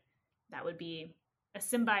hear it, that would be a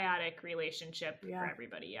symbiotic relationship for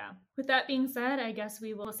everybody. Yeah. With that being said, I guess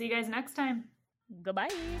we will see you guys next time. Goodbye.